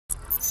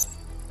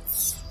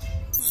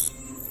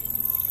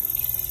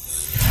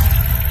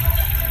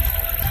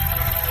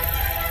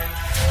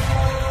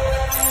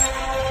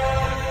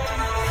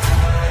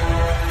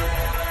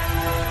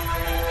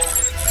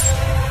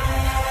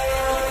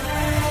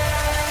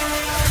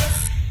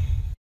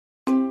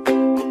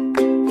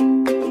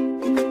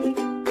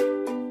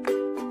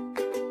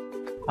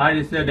Hi,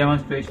 this is a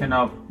demonstration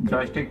of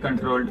joystick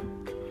controlled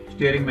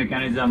steering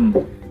mechanism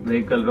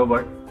vehicle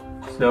robot.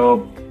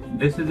 So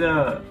this is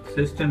a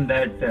system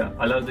that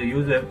allows the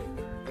user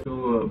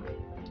to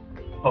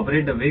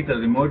operate the vehicle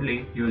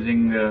remotely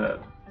using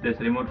this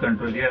remote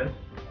control here,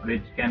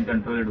 which can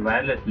control it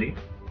wirelessly.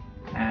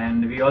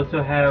 And we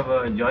also have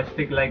a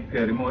joystick like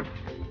remote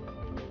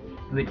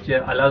which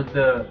allows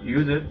the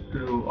user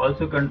to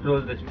also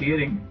control the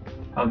steering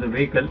of the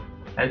vehicle.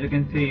 As you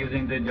can see,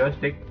 using the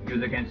joystick,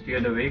 user can steer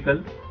the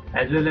vehicle,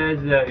 as well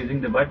as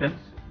using the buttons,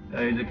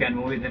 user can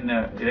move it in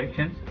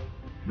directions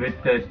with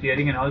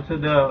steering, and also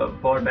the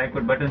forward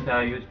backward buttons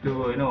are used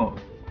to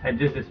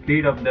adjust the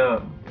speed of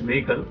the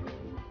vehicle.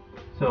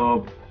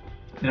 So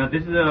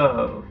this is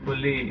a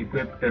fully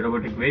equipped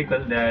robotic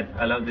vehicle that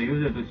allows the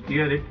user to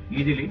steer it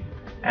easily,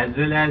 as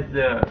well as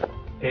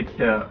it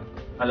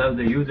allows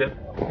the user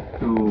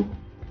to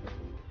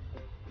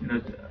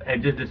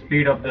adjust the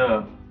speed of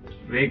the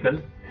vehicle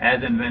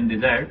as and when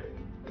desired.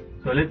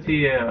 So let's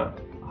see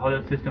how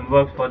the system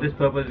works. For this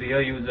purpose, we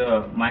here use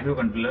a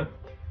microcontroller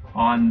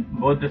on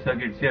both the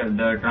circuits here,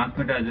 the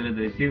transmitter as well as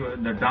the receiver.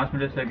 The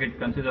transmitter circuit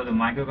consists of the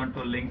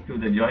microcontroller linked to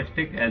the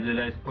joystick as well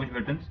as push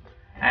buttons,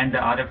 and the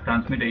RF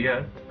transmitter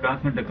here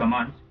transmit the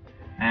commands.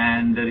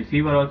 And the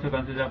receiver also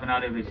consists of an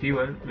RF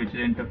receiver which is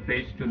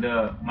interfaced to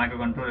the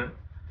microcontroller,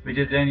 which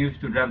is then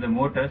used to drive the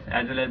motors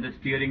as well as the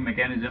steering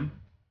mechanism,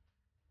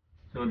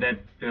 so that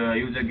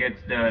user gets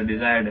the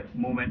desired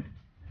movement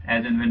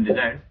as and when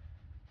desired.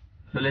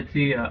 So let's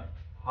see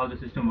how the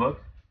system works.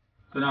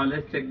 So now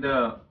let's check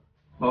the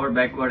forward,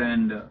 backward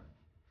and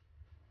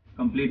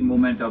complete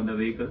movement of the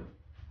vehicle,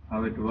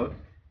 how it works.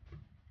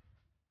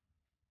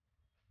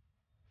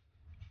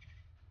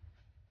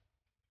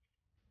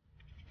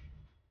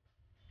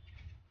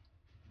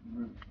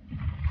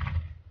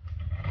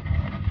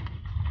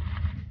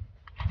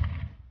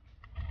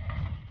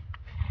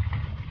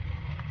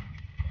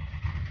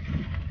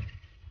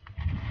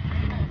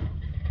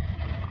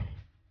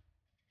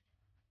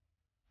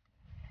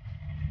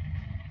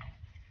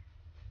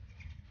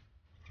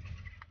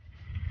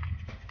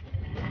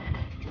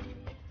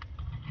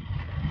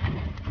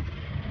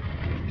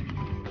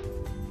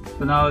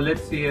 So now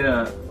let's see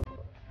a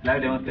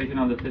live demonstration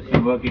of the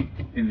system working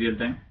in real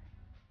time.